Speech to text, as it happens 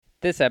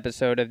This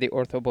episode of the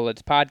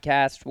OrthoBullets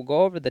podcast will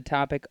go over the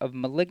topic of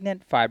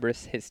malignant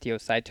fibrous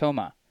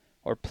histiocytoma,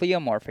 or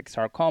pleomorphic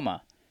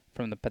sarcoma,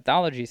 from the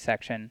Pathology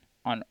section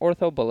on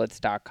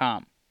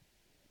orthobullets.com.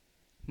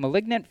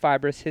 Malignant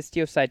fibrous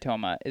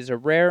histiocytoma is a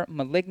rare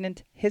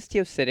malignant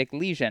histiocytic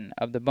lesion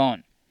of the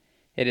bone.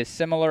 It is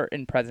similar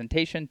in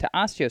presentation to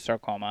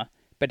osteosarcoma,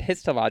 but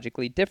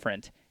histologically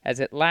different as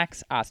it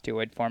lacks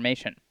osteoid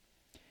formation.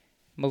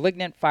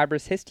 Malignant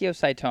fibrous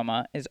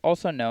histiocytoma is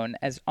also known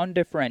as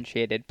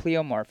undifferentiated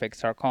pleomorphic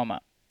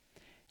sarcoma.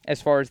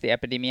 As far as the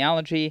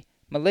epidemiology,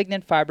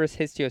 malignant fibrous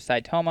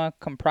histiocytoma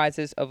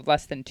comprises of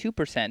less than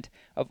 2%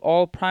 of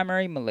all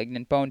primary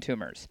malignant bone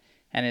tumors,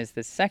 and is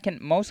the second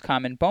most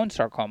common bone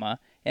sarcoma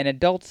in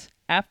adults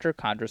after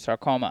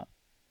chondrosarcoma.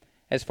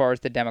 As far as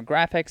the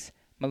demographics,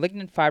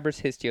 malignant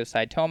fibrous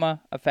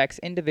histiocytoma affects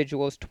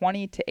individuals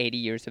 20 to 80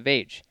 years of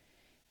age.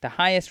 The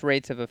highest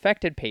rates of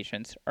affected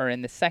patients are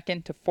in the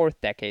second to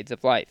fourth decades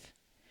of life.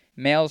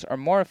 Males are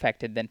more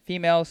affected than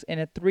females in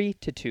a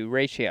 3-to-2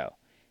 ratio.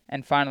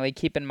 And finally,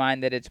 keep in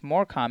mind that it's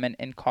more common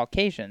in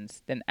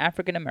Caucasians than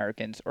African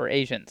Americans or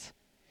Asians.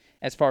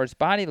 As far as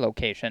body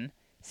location,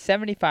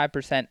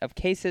 75% of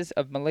cases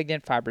of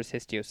malignant fibrous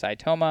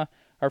histiocytoma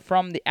are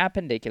from the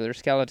appendicular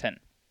skeleton.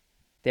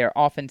 They are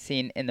often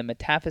seen in the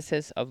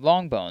metaphysis of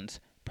long bones,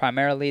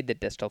 primarily the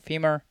distal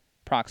femur,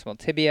 proximal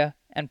tibia,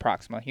 and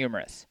proximal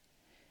humerus.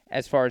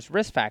 As far as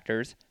risk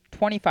factors,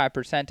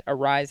 25%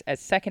 arise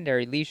as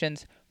secondary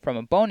lesions from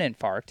a bone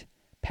infarct,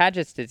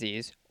 Paget's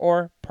disease,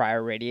 or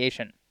prior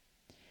radiation.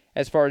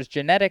 As far as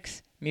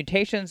genetics,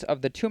 mutations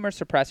of the tumor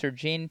suppressor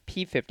gene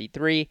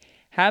p53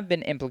 have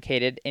been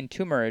implicated in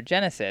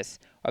tumorigenesis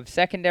of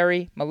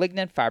secondary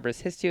malignant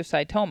fibrous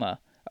histiocytoma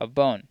of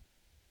bone.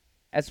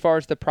 As far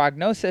as the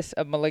prognosis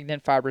of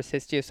malignant fibrous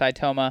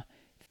histiocytoma,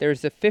 there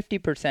is a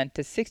 50%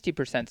 to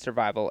 60%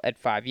 survival at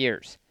 5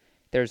 years.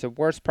 There is a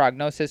worse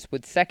prognosis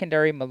with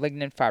secondary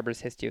malignant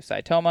fibrous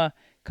histiocytoma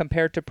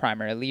compared to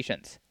primary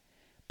lesions.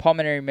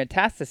 Pulmonary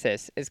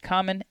metastasis is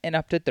common in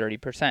up to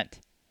 30%.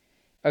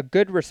 A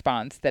good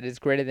response that is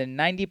greater than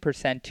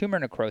 90% tumor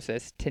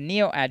necrosis to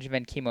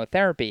neoadjuvant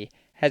chemotherapy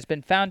has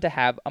been found to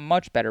have a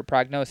much better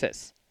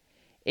prognosis.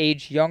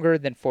 Age younger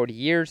than 40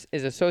 years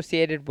is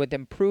associated with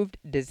improved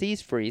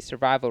disease-free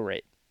survival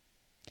rate.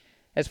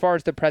 As far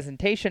as the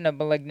presentation of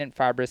malignant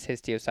fibrous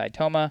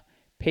histiocytoma,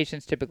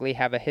 patients typically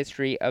have a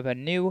history of a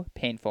new,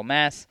 painful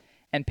mass,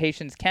 and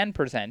patients can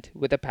present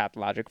with a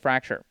pathologic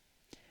fracture.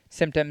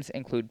 Symptoms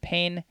include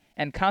pain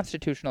and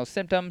constitutional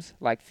symptoms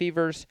like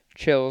fevers,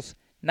 chills,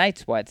 night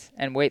sweats,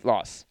 and weight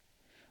loss.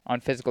 On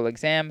physical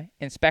exam,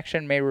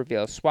 inspection may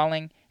reveal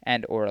swelling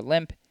and/or a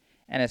limp,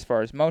 and as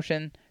far as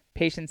motion,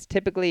 patients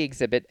typically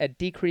exhibit a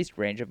decreased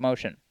range of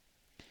motion.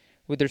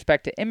 With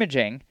respect to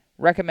imaging,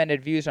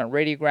 recommended views on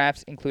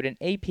radiographs include an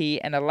AP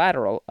and a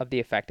lateral of the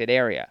affected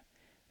area.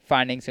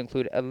 Findings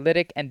include a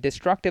lytic and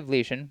destructive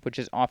lesion, which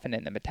is often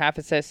in the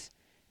metaphysis,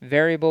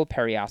 variable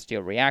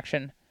periosteal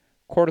reaction,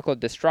 cortical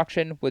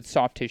destruction with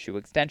soft tissue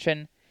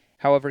extension.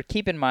 However,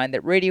 keep in mind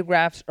that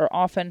radiographs are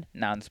often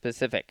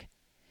nonspecific.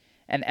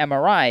 An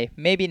MRI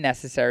may be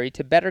necessary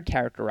to better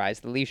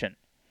characterize the lesion.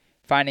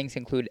 Findings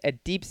include a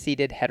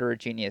deep-seated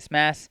heterogeneous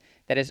mass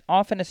that is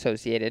often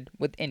associated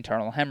with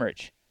internal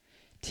hemorrhage.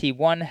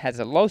 T1 has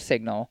a low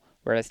signal,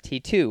 whereas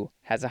T2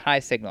 has a high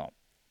signal.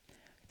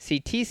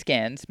 CT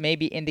scans may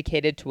be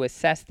indicated to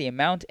assess the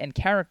amount and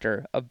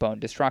character of bone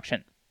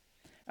destruction.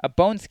 A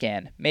bone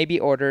scan may be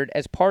ordered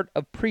as part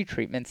of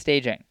pre-treatment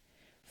staging.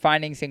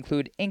 Findings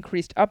include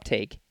increased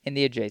uptake in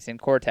the adjacent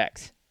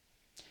cortex.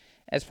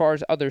 As far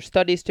as other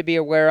studies to be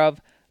aware of,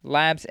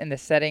 labs in the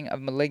setting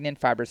of malignant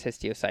fibrous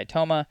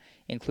histiocytoma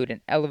include an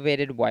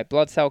elevated white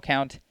blood cell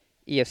count,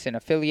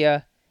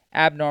 eosinophilia,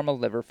 abnormal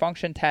liver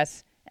function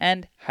tests,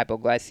 and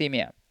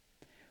hypoglycemia.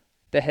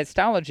 The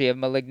histology of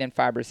malignant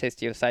fibrous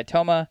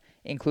histiocytoma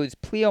includes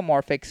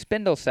pleomorphic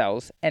spindle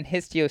cells and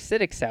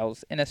histiocytic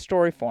cells in a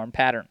storiform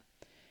pattern.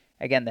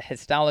 Again, the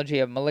histology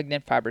of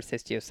malignant fibrous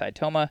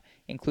histiocytoma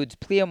includes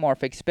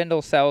pleomorphic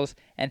spindle cells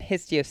and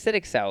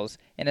histiocytic cells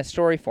in a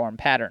storiform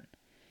pattern.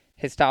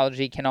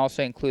 Histology can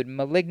also include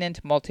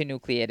malignant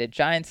multinucleated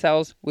giant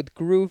cells with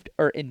grooved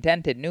or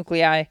indented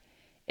nuclei,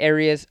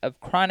 areas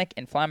of chronic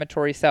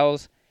inflammatory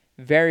cells,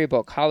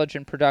 variable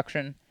collagen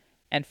production,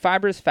 and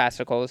fibrous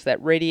fascicles that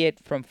radiate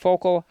from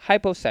focal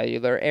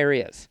hypocellular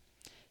areas.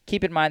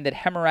 Keep in mind that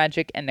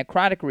hemorrhagic and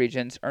necrotic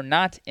regions are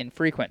not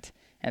infrequent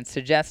and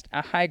suggest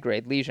a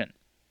high-grade lesion.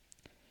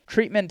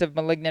 Treatment of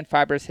malignant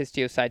fibrous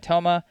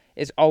histiocytoma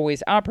is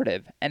always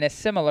operative and is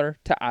similar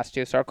to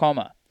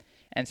osteosarcoma,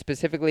 and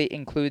specifically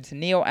includes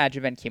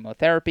neoadjuvant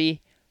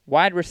chemotherapy,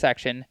 wide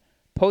resection,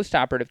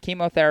 postoperative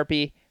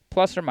chemotherapy,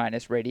 plus or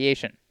minus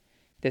radiation.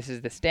 This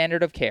is the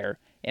standard of care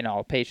in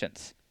all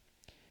patients.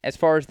 As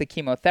far as the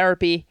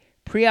chemotherapy,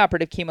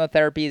 preoperative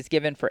chemotherapy is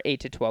given for 8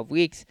 to 12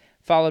 weeks,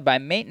 followed by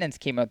maintenance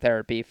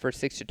chemotherapy for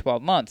 6 to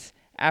 12 months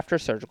after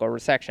surgical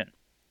resection.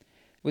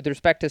 With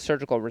respect to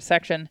surgical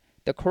resection,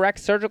 the correct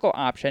surgical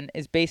option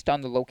is based on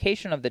the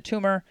location of the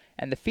tumor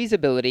and the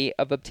feasibility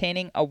of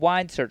obtaining a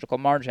wide surgical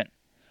margin.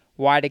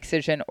 Wide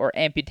excision or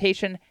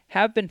amputation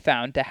have been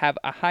found to have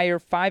a higher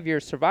 5-year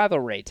survival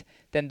rate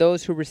than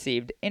those who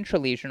received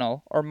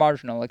intralesional or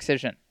marginal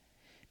excision.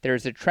 There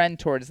is a trend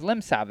towards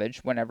limb salvage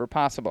whenever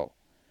possible.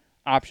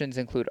 Options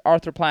include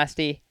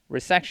arthroplasty,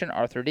 resection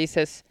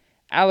arthrodesis,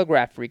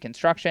 allograft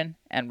reconstruction,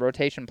 and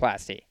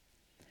rotationplasty.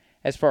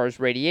 As far as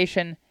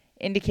radiation,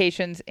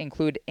 indications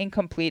include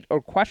incomplete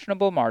or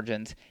questionable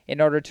margins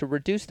in order to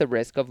reduce the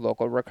risk of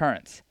local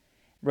recurrence.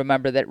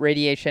 Remember that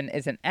radiation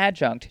is an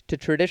adjunct to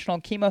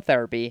traditional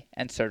chemotherapy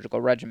and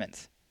surgical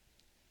regimens.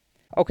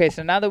 Okay,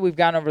 so now that we've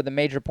gone over the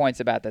major points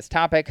about this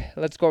topic,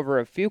 let's go over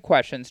a few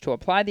questions to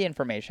apply the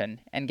information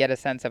and get a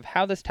sense of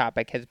how this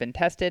topic has been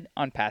tested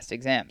on past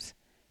exams.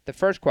 The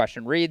first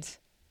question reads,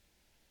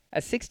 a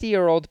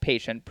 60-year-old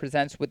patient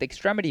presents with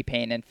extremity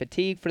pain and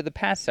fatigue for the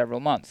past several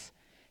months.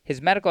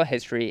 His medical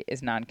history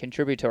is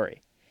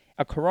non-contributory.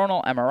 A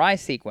coronal MRI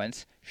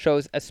sequence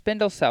shows a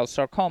spindle cell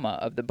sarcoma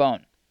of the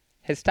bone.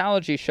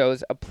 Histology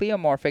shows a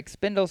pleomorphic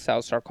spindle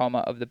cell sarcoma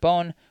of the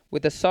bone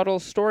with a subtle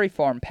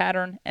storiform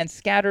pattern and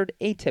scattered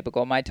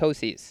atypical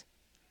mitoses.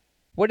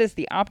 What is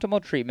the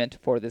optimal treatment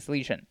for this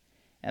lesion?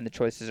 And the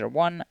choices are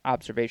 1.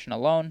 Observation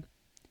alone,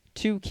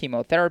 2.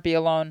 Chemotherapy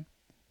alone,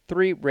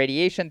 3.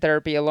 Radiation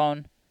therapy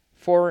alone,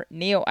 4.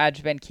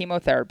 Neoadjuvant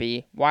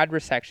chemotherapy, wide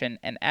resection,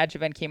 and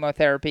adjuvant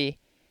chemotherapy,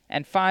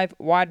 and 5.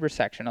 Wide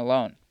resection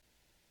alone.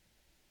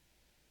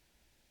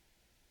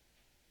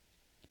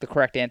 The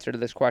correct answer to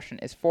this question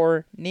is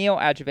 4.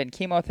 Neoadjuvant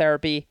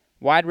chemotherapy,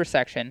 wide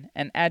resection,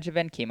 and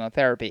adjuvant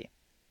chemotherapy.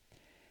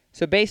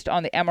 So based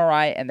on the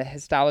MRI and the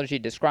histology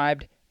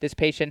described, this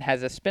patient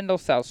has a spindle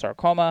cell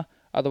sarcoma,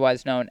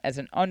 otherwise known as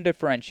an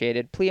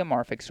undifferentiated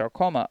pleomorphic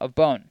sarcoma of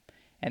bone,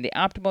 and the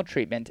optimal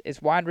treatment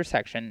is wide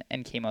resection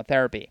and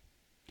chemotherapy.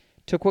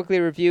 To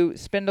quickly review,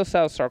 spindle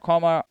cell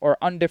sarcoma or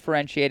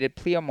undifferentiated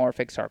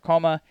pleomorphic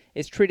sarcoma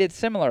is treated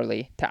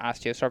similarly to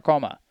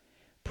osteosarcoma.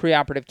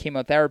 Preoperative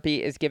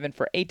chemotherapy is given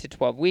for 8 to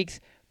 12 weeks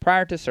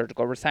prior to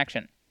surgical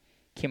resection.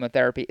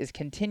 Chemotherapy is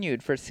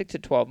continued for 6 to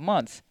 12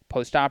 months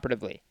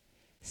postoperatively.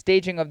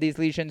 Staging of these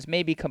lesions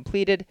may be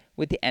completed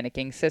with the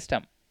Enneking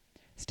system.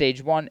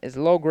 Stage 1 is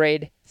low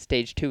grade,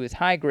 Stage 2 is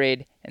high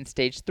grade, and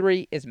Stage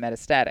 3 is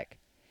metastatic.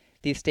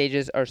 These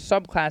stages are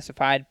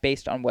subclassified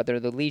based on whether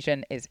the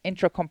lesion is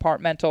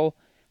intracompartmental,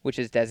 which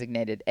is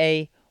designated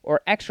A,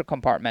 or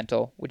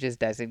extracompartmental, which is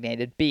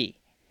designated B.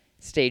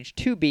 Stage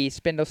 2B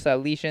spindle cell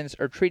lesions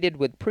are treated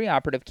with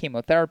preoperative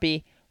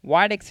chemotherapy,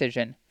 wide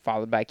excision,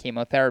 followed by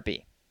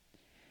chemotherapy.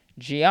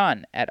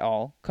 Jian et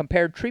al.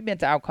 Compared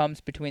treatment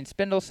outcomes between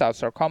spindle cell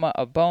sarcoma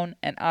of bone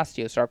and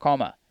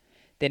osteosarcoma.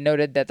 They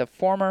noted that the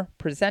former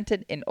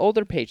presented in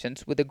older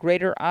patients with a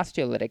greater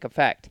osteolytic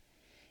effect.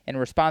 In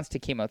response to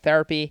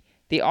chemotherapy,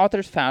 the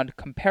authors found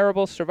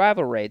comparable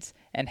survival rates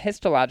and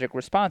histologic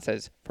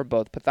responses for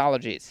both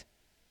pathologies.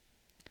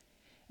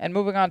 And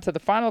moving on to the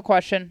final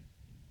question,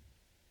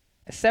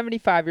 a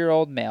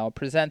 75-year-old male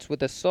presents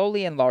with a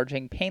slowly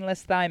enlarging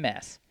painless thigh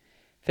mass.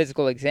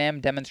 Physical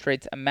exam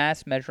demonstrates a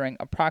mass measuring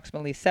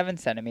approximately 7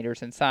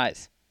 centimeters in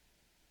size.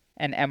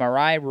 An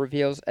MRI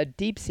reveals a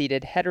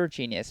deep-seated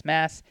heterogeneous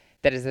mass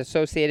that is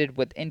associated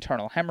with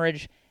internal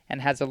hemorrhage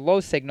and has a low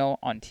signal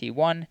on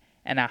T1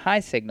 and a high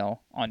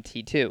signal on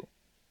T2.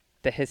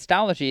 The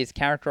histology is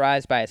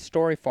characterized by a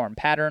storiform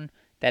pattern,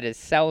 that is,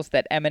 cells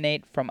that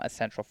emanate from a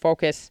central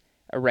focus,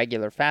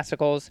 irregular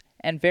fascicles,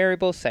 and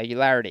variable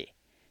cellularity.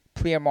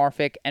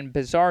 Pleomorphic and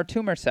bizarre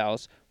tumor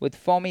cells with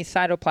foamy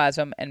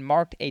cytoplasm and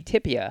marked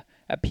atypia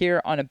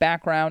appear on a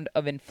background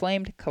of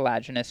inflamed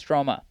collagenous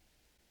stroma.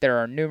 There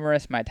are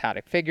numerous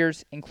mitotic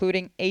figures,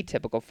 including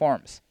atypical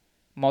forms.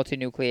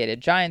 Multinucleated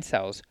giant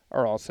cells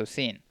are also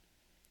seen.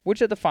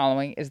 Which of the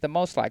following is the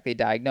most likely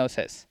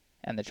diagnosis?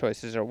 And the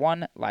choices are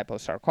 1.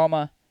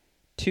 Liposarcoma,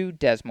 2.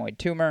 Desmoid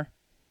tumor,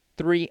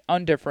 3.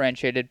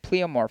 Undifferentiated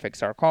pleomorphic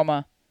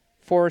sarcoma,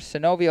 4.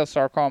 synovial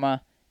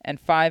sarcoma, and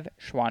 5.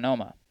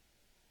 schwannoma.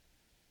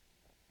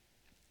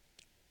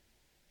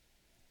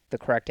 The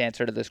correct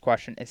answer to this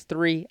question is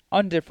 3.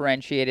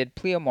 Undifferentiated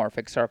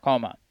pleomorphic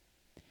sarcoma.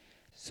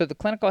 So the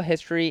clinical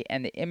history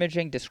and the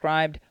imaging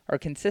described are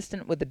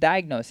consistent with the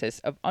diagnosis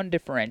of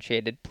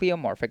undifferentiated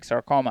pleomorphic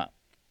sarcoma.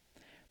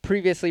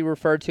 Previously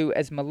referred to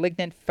as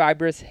malignant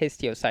fibrous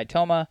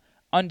histiocytoma,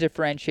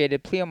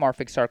 undifferentiated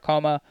pleomorphic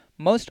sarcoma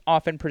most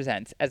often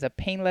presents as a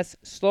painless,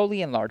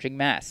 slowly enlarging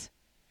mass.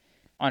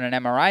 On an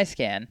MRI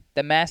scan,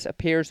 the mass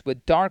appears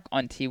with dark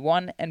on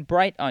T1 and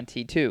bright on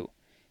T2.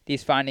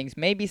 These findings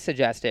may be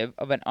suggestive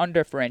of an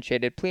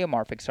undifferentiated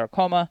pleomorphic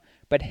sarcoma,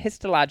 but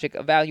histologic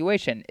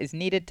evaluation is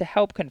needed to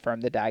help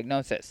confirm the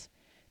diagnosis.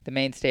 The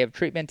mainstay of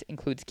treatment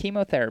includes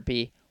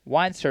chemotherapy,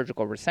 wide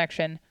surgical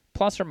resection,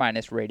 plus or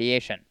minus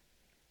radiation.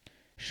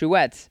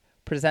 Schuetz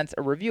presents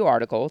a review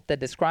article that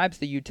describes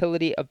the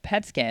utility of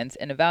PET scans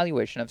in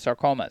evaluation of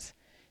sarcomas.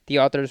 The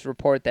authors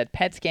report that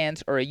PET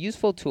scans are a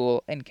useful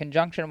tool in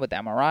conjunction with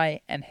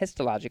MRI and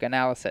histologic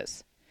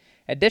analysis.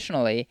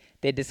 Additionally,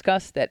 they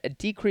discuss that a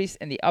decrease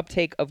in the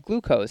uptake of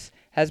glucose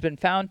has been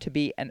found to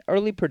be an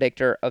early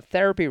predictor of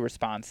therapy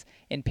response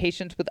in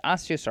patients with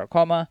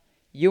osteosarcoma,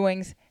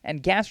 Ewing's,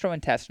 and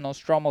gastrointestinal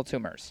stromal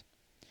tumors.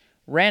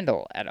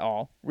 Randall et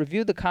al.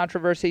 Reviewed the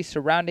controversy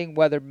surrounding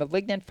whether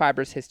malignant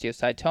fibrous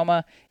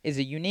histiocytoma is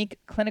a unique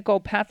clinical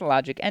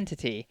pathologic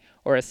entity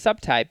or a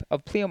subtype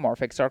of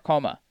pleomorphic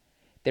sarcoma.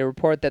 They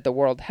report that the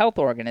World Health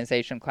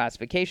Organization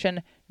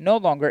classification no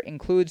longer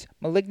includes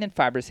malignant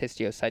fibrous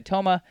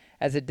histiocytoma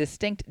as a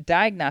distinct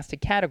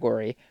diagnostic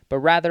category, but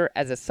rather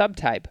as a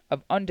subtype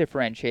of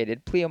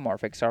undifferentiated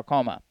pleomorphic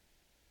sarcoma.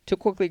 To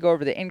quickly go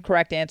over the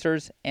incorrect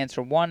answers,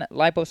 answer 1,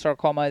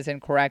 liposarcoma is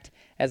incorrect,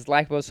 as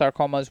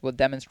liposarcomas will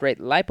demonstrate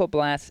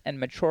lipoblasts and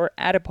mature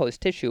adipose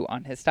tissue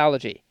on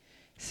histology.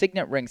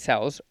 Signet ring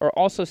cells are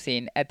also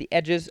seen at the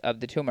edges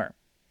of the tumor.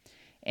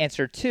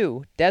 Answer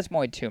 2,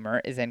 desmoid tumor,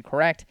 is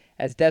incorrect,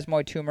 as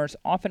desmoid tumors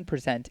often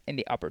present in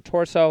the upper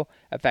torso,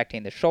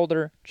 affecting the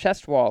shoulder,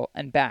 chest wall,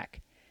 and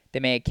back. They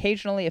may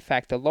occasionally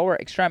affect the lower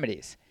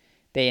extremities.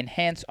 They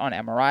enhance on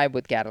MRI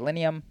with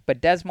gadolinium,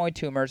 but desmoid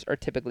tumors are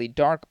typically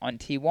dark on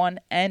T1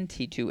 and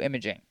T2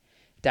 imaging.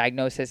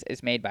 Diagnosis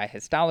is made by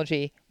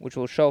histology, which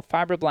will show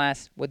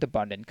fibroblasts with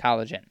abundant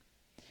collagen.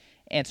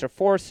 Answer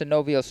 4,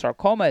 synovial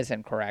sarcoma, is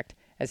incorrect,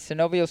 as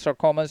synovial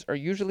sarcomas are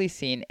usually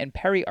seen in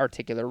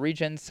periarticular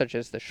regions such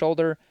as the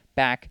shoulder,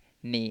 back,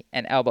 knee,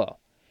 and elbow.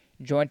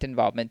 Joint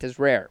involvement is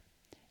rare.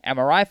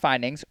 MRI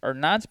findings are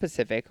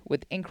nonspecific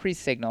with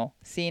increased signal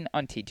seen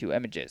on T2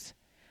 images.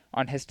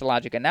 On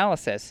histologic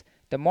analysis,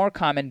 the more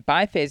common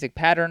biphasic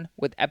pattern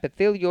with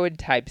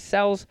epithelioid-type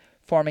cells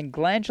forming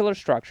glandular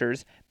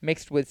structures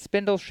mixed with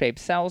spindle-shaped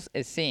cells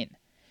is seen.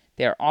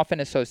 They are often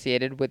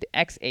associated with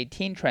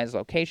X18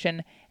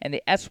 translocation and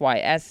the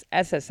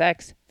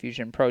SYS-SSX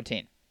fusion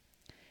protein.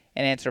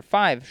 In answer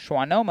 5,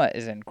 schwannoma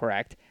is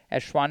incorrect,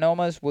 as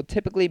schwannomas will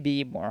typically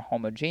be more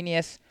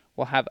homogeneous,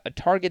 will have a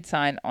target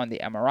sign on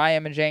the MRI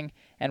imaging,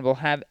 and will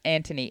have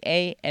Antony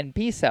A and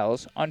B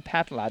cells on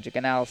pathologic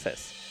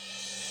analysis.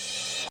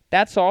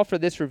 That's all for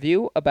this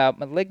review about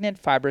malignant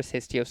fibrous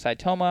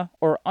histiocytoma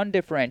or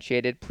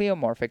undifferentiated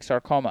pleomorphic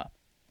sarcoma.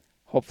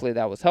 Hopefully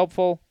that was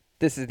helpful.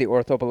 This is the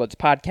OrthoBullets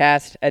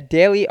podcast, a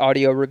daily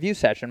audio review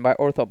session by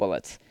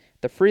OrthoBullets,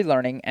 the free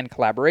learning and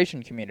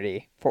collaboration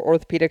community for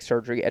orthopedic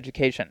surgery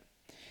education.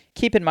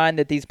 Keep in mind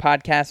that these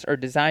podcasts are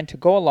designed to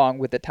go along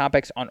with the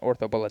topics on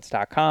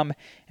orthobullets.com,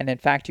 and in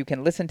fact, you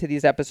can listen to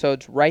these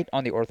episodes right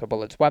on the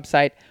OrthoBullets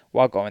website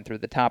while going through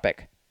the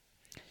topic.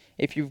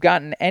 If you've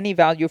gotten any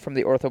value from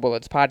the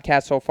OrthoBullets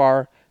podcast so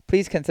far,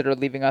 please consider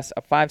leaving us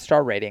a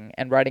 5-star rating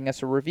and writing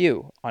us a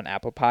review on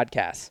Apple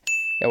Podcasts.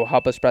 It will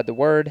help us spread the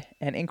word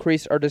and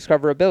increase our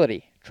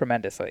discoverability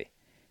tremendously.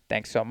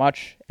 Thanks so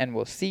much, and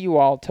we'll see you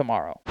all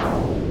tomorrow.